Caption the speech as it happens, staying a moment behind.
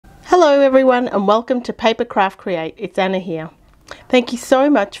Hello everyone and welcome to Paper Craft Create. It's Anna here. Thank you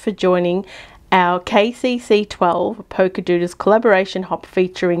so much for joining our KCC 12 Polkadoodles collaboration hop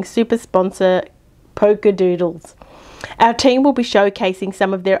featuring super sponsor Polkadoodles. Our team will be showcasing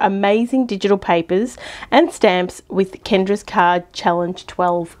some of their amazing digital papers and stamps with Kendra's Card Challenge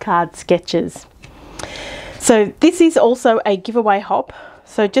 12 card sketches. So this is also a giveaway hop.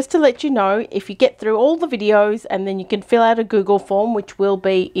 So just to let you know, if you get through all the videos and then you can fill out a Google form, which will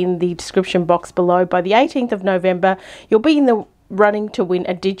be in the description box below, by the 18th of November, you'll be in the running to win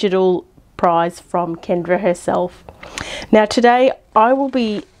a digital prize from Kendra herself. Now today I will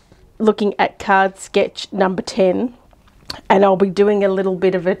be looking at card sketch number 10. And I'll be doing a little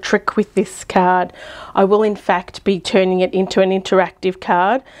bit of a trick with this card. I will in fact be turning it into an interactive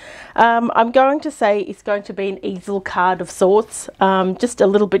card. I'm going to say it's going to be an easel card of sorts, just a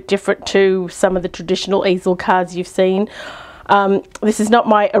little bit different to some of the traditional easel cards you've seen. This is not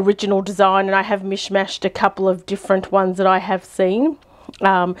my original design, and I have mishmashed a couple of different ones that I have seen.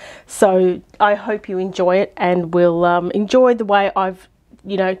 So I hope you enjoy it and will enjoy the way I've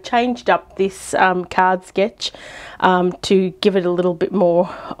changed up this card sketch to give it a little bit more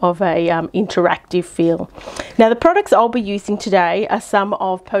of a interactive feel. Now the products I'll be using today are some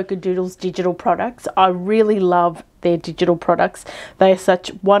of Polkadoodles digital products. I really love their digital products. They are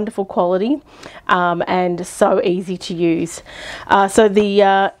such wonderful quality and so easy to use. So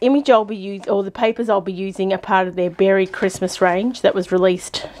the image I'll be using, or the papers I'll be using, are part of their Beary Christmas range that was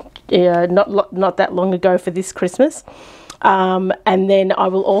released not that long ago for this Christmas. And then I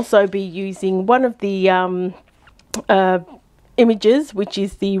will also be using one of the images, which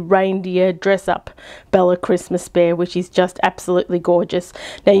is the Reindeer dress up Bella Christmas bear, which is just absolutely gorgeous.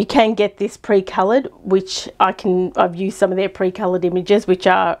 Now you can get this pre-colored, which I've used some of their pre-colored images, which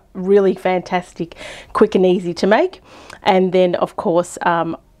are really fantastic, quick and easy to make. And then of course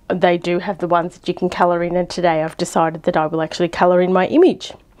they do have the ones that you can color in, and today I've decided that I will actually color in my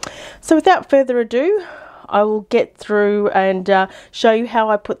image. So without further ado, I will get through and show you how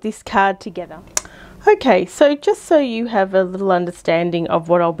I put this card together. Okay, so just so you have a little understanding of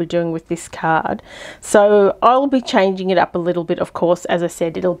what I'll be doing with this card. So I'll be changing it up a little bit, of course. As I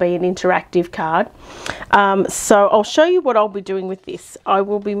said, it'll be an interactive card. So I'll show you what I'll be doing with this. I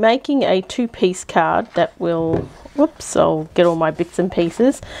will be making a two-piece card that will, whoops, I'll get all my bits and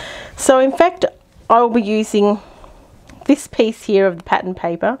pieces. So in fact, I will be using this piece here of the pattern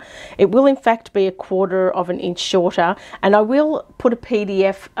paper. It will in fact be 1/4 of an inch shorter, and I will put a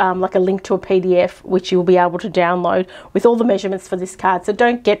PDF, like a link to a PDF, which you'll be able to download with all the measurements for this card. So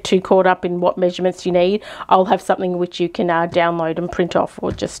don't get too caught up in what measurements you need. I'll have something which you can download and print off,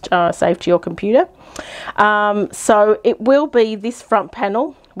 or just save to your computer. So it will be this front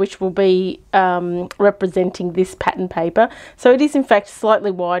panel, which will be representing this pattern paper. So it is in fact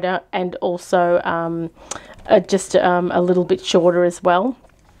slightly wider, and also just a little bit shorter as well.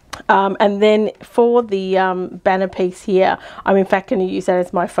 And then for the banner piece here, I'm in fact going to use that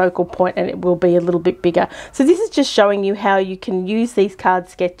as my focal point, and it will be a little bit bigger. So this is just showing you how you can use these card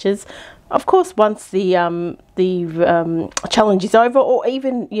sketches, of course, once the challenge is over, or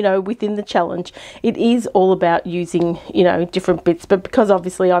even within the challenge. It is all about using different bits, but because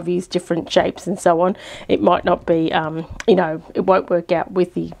obviously I've used different shapes and so on, it might not be it won't work out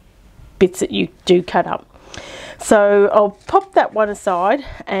with the bits that you do cut up. So I'll pop that one aside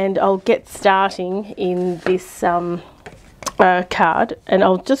and I'll get starting in this card, and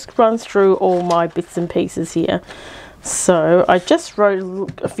I'll just run through all my bits and pieces here. So I just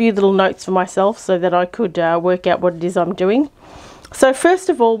wrote a few little notes for myself so that I could work out what it is I'm doing. So first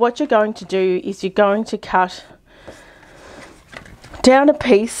of all, what you're going to do is you're going to cut down a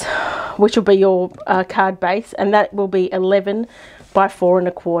piece, which will be your card base, and that will be 11 by 4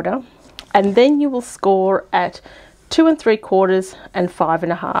 1/4. And then you will score at 2 3/4 and 5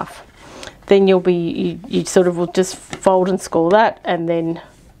 1/2. Then you sort of will just fold and score that, and then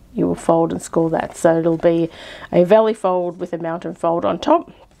you will fold and score that. So it'll be a valley fold with a mountain fold on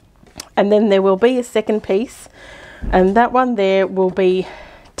top. And then there will be a second piece, and that one there will be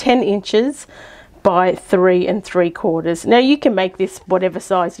 10 inches by 3 3/4. Now you can make this whatever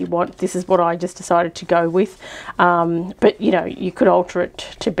size you want. This is what I just decided to go with, but you could alter it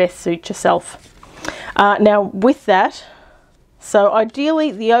to best suit yourself. Now with that, so ideally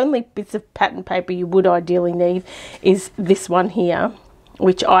the only bits of pattern paper you would ideally need is this one here,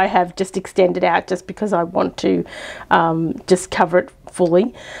 which I have just extended out just because I want to just cover it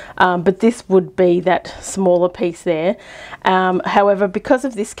fully, but this would be that smaller piece there. However, because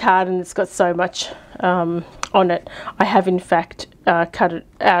of this card and it's got so much on it, I have in fact cut it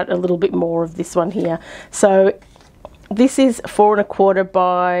out a little bit more of this one here. So this is 4 1/4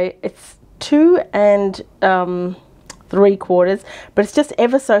 by, it's 2 3/4, but it's just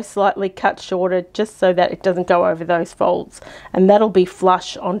ever so slightly cut shorter, just so that it doesn't go over those folds, and that'll be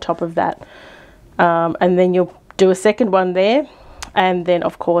flush on top of that. And then you'll do a second one there, and then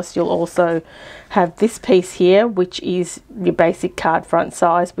of course you'll also have this piece here, which is your basic card front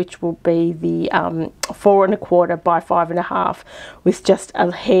size, which will be the 4 1/4 by 5 1/2, with just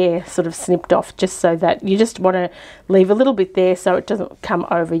a hair sort of snipped off, just so that you just want to leave a little bit there so it doesn't come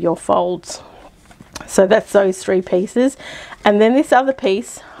over your folds. So that's those 3 pieces. And then this other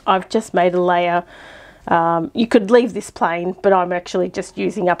piece, I've just made a layer. You could leave this plain, but I'm actually just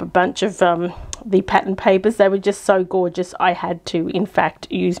using up a bunch of the pattern papers. They were just so gorgeous, I had to in fact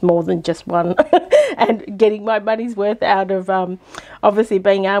use more than just one. And getting my money's worth out of obviously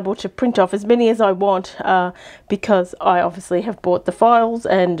being able to print off as many as I want, because I obviously have bought the files,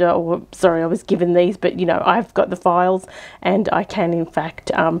 and or sorry, I was given these, but you know, I've got the files and I can in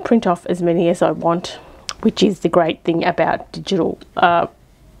fact print off as many as I want, which is the great thing about digital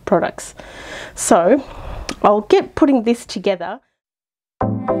products. So I'll get putting this together.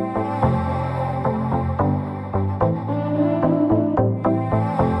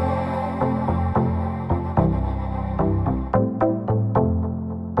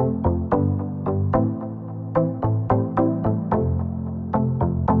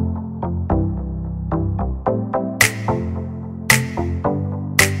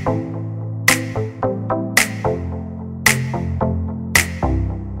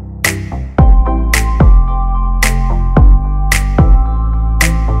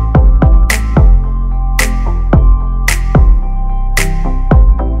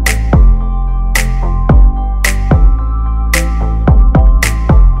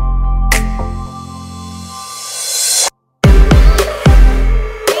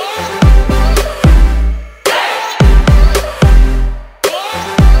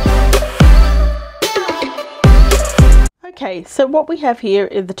 Okay, so what we have here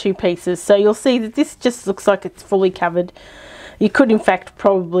are the 2 pieces. So you'll see that this just looks like it's fully covered. You could in fact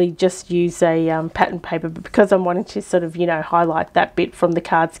probably just use a pattern paper, but because I'm wanting to sort of, you know, highlight that bit from the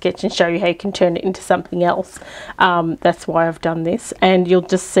card sketch and show you how you can turn it into something else, that's why I've done this. And you'll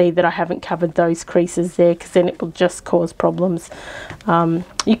just see that I haven't covered those creases there, because then it will just cause problems.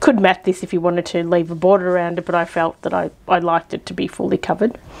 You could mat this if you wanted to leave a border around it, but I felt that I liked it to be fully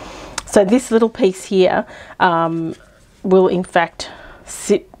covered. So this little piece here will in fact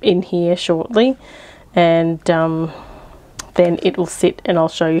sit in here shortly, and then it will sit, and I'll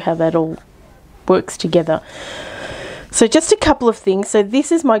show you how that all works together. So just a couple of things. So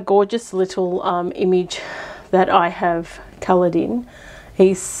this is my gorgeous little image that I have coloured in.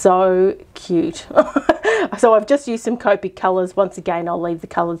 He's so cute. So I've just used some Copic colours. Once again, I'll leave the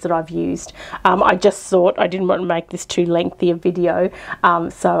colours that I've used. I just thought I didn't want to make this too lengthy a video,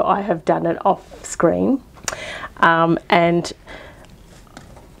 so I have done it off screen. And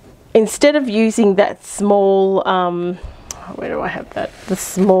instead of using that small, where do I have that? The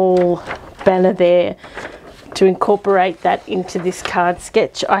small banner there to incorporate that into this card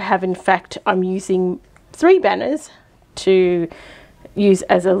sketch, I have in fact, I'm using 3 banners to use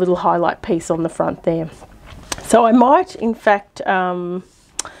as a little highlight piece on the front there. So I might in fact,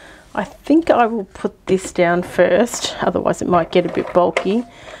 I think I will put this down first, otherwise it might get a bit bulky.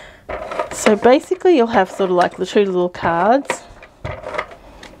 So basically you'll have sort of like the 2 little cards.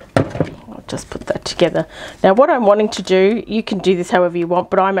 I'll just put that together. Now what I'm wanting to do, you can do this however you want,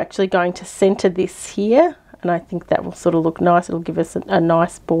 but I'm actually going to center this here, and I think that will sort of look nice. It'll give us a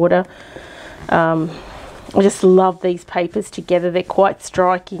nice border. I just love these papers together. They're quite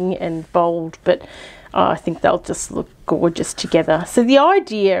striking and bold, but I think they'll just look gorgeous together. So the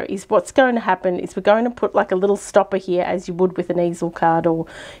idea is, what's going to happen is we're going to put like a little stopper here, as you would with an easel card, or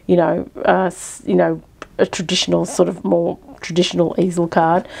you know, a traditional sort of more traditional easel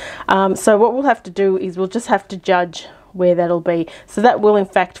card. So what we'll have to do is we'll just have to judge where that'll be. So that will in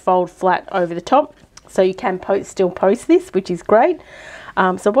fact fold flat over the top, so you can still post this, which is great.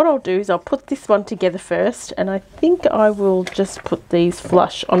 So what I'll do is I'll put this one together first, and I think I will just put these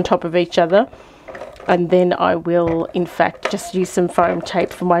flush on top of each other. And then I will in fact just use some foam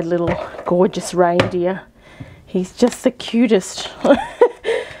tape for my little gorgeous reindeer. He's just the cutest.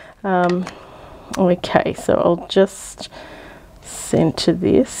 Okay, so I'll just center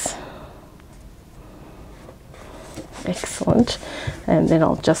this. Excellent. And then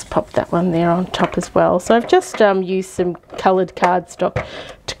I'll just pop that one there on top as well. So I've just used some coloured cardstock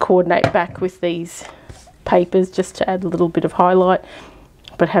to coordinate back with these papers, just to add a little bit of highlight,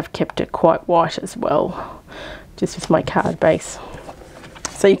 but have kept it quite white as well, just with my card base.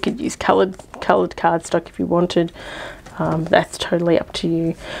 So you could use coloured cardstock if you wanted. That's totally up to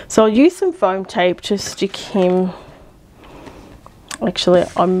you. So I'll use some foam tape to stick him. Actually,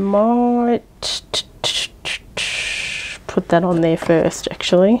 I might put that on there first,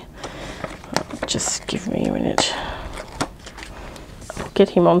 actually. Just give me a minute. I'll get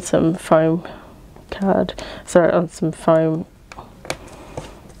him on some foam card. Sorry, on some foam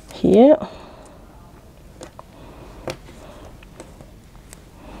here.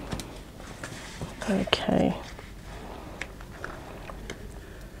 Okay.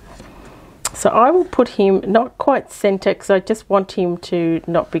 So I will put him not quite centre because I just want him to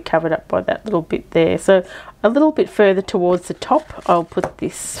not be covered up by that little bit there. So a little bit further towards the top, I'll put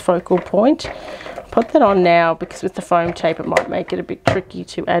this focal point. Put that on now because with the foam tape it might make it a bit tricky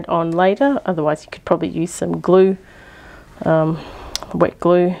to add on later. Otherwise you could probably use some glue, wet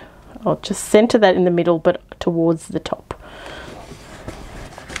glue. I'll just centre that in the middle but towards the top.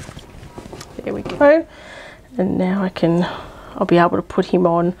 There we go. And now I'll be able to put him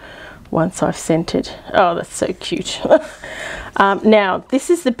on once I've centered. Oh, that's so cute. Now, this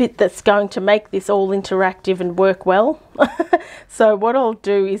is the bit that's going to make this all interactive and work well. So what I'll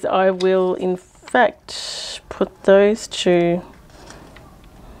do is I will, in fact, put those two...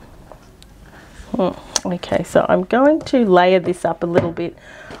 Okay, so I'm going to layer this up a little bit.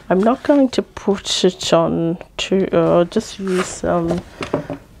 I'm not going to put it on I'll just use some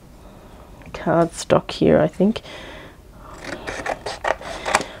cardstock here, I think.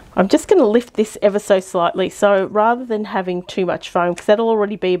 I'm just going to lift this ever so slightly, so rather than having too much foam, because that'll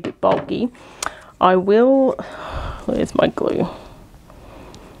already be a bit bulky, I will, where's my glue?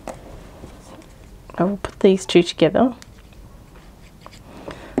 I will put these two together.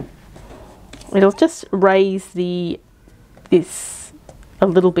 It'll just raise this a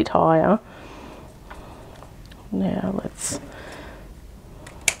little bit higher. Now let's...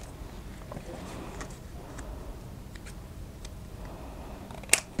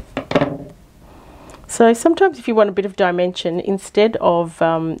 So sometimes if you want a bit of dimension, instead of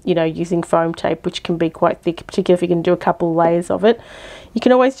you know, using foam tape, which can be quite thick, particularly if you can do a couple layers of it, you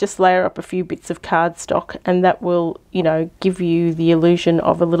can always just layer up a few bits of cardstock, and that will, you know, give you the illusion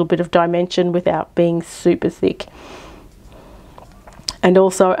of a little bit of dimension without being super thick. And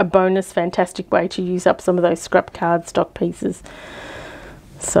also a bonus fantastic way to use up some of those scrap cardstock pieces.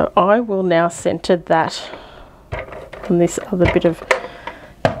 So I will now center that on this other bit of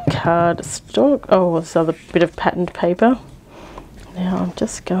cardstock. Oh, this other bit of patterned paper. Now I'm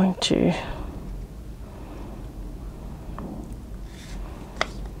just going to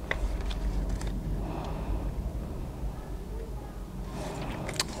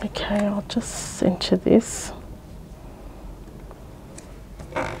okay, I'll just center this.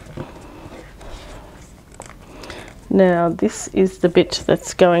 Now this is the bit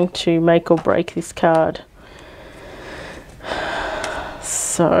that's going to make or break this card.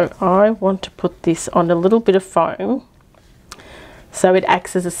 So I want to put this on a little bit of foam so it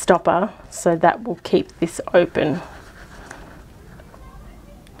acts as a stopper, so that will keep this open.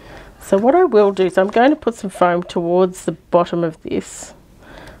 So what I will do is I'm going to put some foam towards the bottom of this.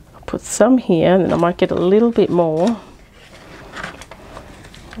 I'll put some here and then I might get a little bit more.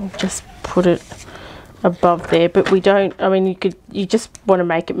 I'll just put it above there, but we don't, I mean, you just want to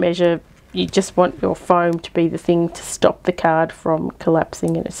make it measure. You just want your foam to be the thing to stop the card from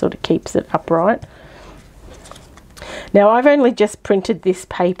collapsing, and it sort of keeps it upright. Now I've only just printed this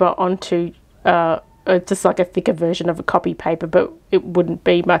paper onto just like a thicker version of a copy paper, but it wouldn't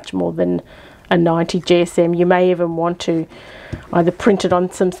be much more than a 90 GSM. You may even want to either print it on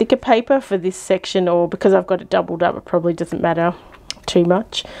some thicker paper for this section, or because I've got it doubled up, it probably doesn't matter too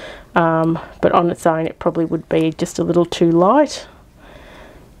much. But on its own it probably would be just a little too light.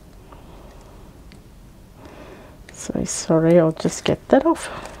 So sorry, I'll just get that off.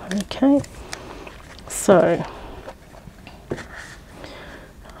 Okay, so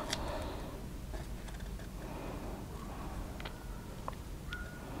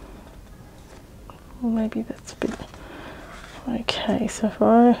maybe that's a bit okay. So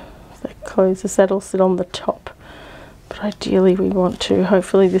if that closes, that'll sit on the top, but ideally we want to,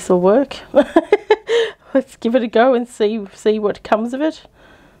 hopefully this will work. Let's give it a go and see what comes of it.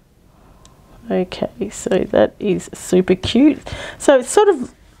 Okay, so that is super cute. So it's sort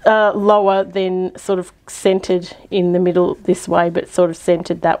of lower than sort of centered in the middle this way, but sort of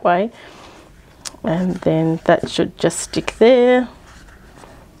centered that way. And then that should just stick there.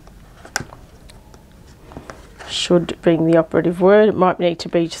 Should being the operative word. It might need to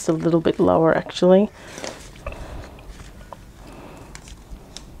be just a little bit lower actually.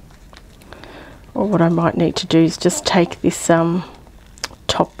 Or what I might need to do is just take this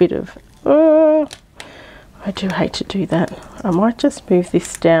top bit of I do hate to do that. I might just move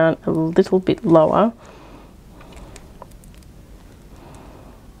this down a little bit lower.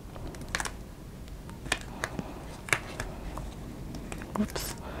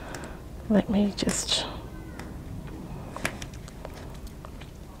 Oops. Let me just...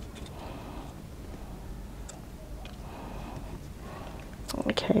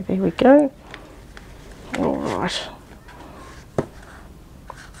 Okay, there we go. All right.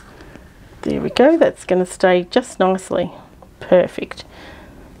 There we go. That's going to stay just nicely. Perfect.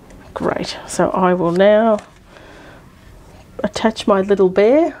 Great. So I will now attach my little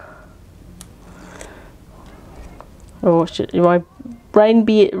bear. Or my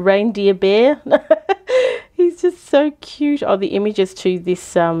reindeer bear. He's just so cute. Oh, the images to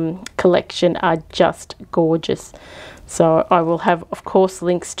this collection are just gorgeous. So I will have, of course,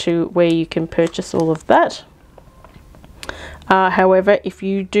 links to where you can purchase all of that. However, if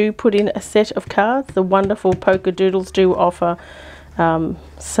you do put in a set of cards, the wonderful Polkadoodles do offer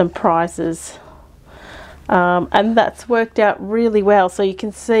some prizes. And that's worked out really well. So you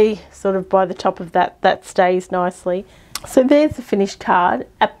can see sort of by the top of that, that stays nicely. So there's the finished card.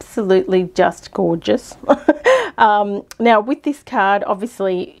 Absolutely just gorgeous. Now with this card,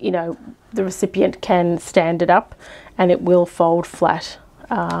 obviously, you know, the recipient can stand it up and it will fold flat.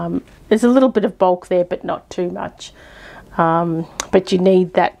 There's a little bit of bulk there, but not too much. But you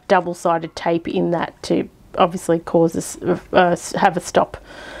need that double-sided tape in that to obviously cause have a stop.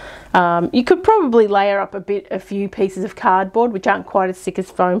 You could probably layer up a few pieces of cardboard which aren't quite as thick as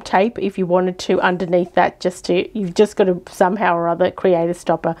foam tape if you wanted to underneath that, you've just got to somehow or other create a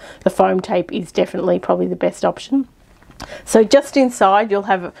stopper. The foam tape is definitely probably the best option. So just inside you'll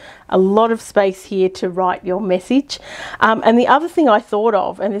have a lot of space here to write your message. And the other thing I thought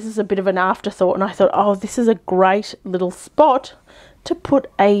of, and this is a bit of an afterthought, and I thought, oh, this is a great little spot to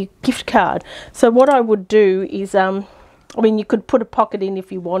put a gift card. So what I would do is, I mean, you could put a pocket in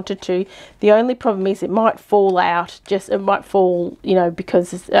if you wanted to. The only problem is it might fall out, it might fall, you know,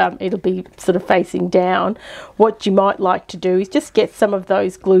 because it'll be sort of facing down. What you might like to do is just get some of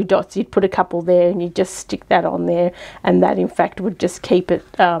those glue dots. You'd put a couple there and you just stick that on there, and that in fact would just keep it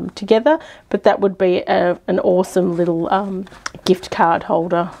together. But that would be an awesome little gift card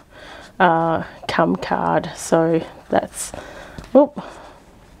holder cum card. So that's, well,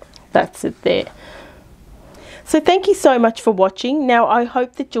 that's it there. So thank you so much for watching. Now I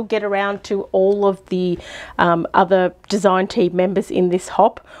hope that you'll get around to all of the other design team members in this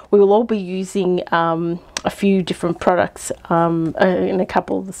hop. We will all be using a few different products and a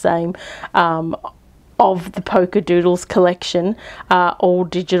couple of the same of the Polkadoodles collection, all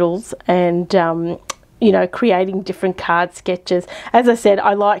digitals, and you know, creating different card sketches. As I said,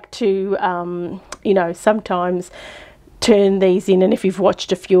 I like to you know, sometimes turn these in, and if you've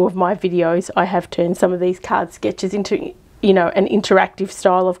watched a few of my videos, I have turned some of these card sketches into, you know, an interactive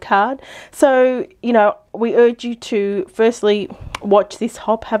style of card. So, you know, we urge you to firstly watch this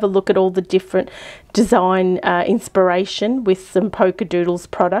hop, have a look at all the different design inspiration with some Polkadoodles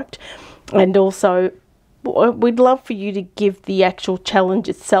product, and also we'd love for you to give the actual challenge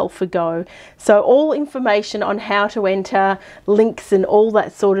itself a go. So all information on how to enter, links and all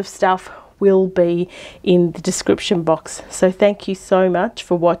that sort of stuff will be in the description box. So thank you so much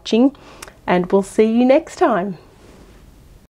for watching, and we'll see you next time.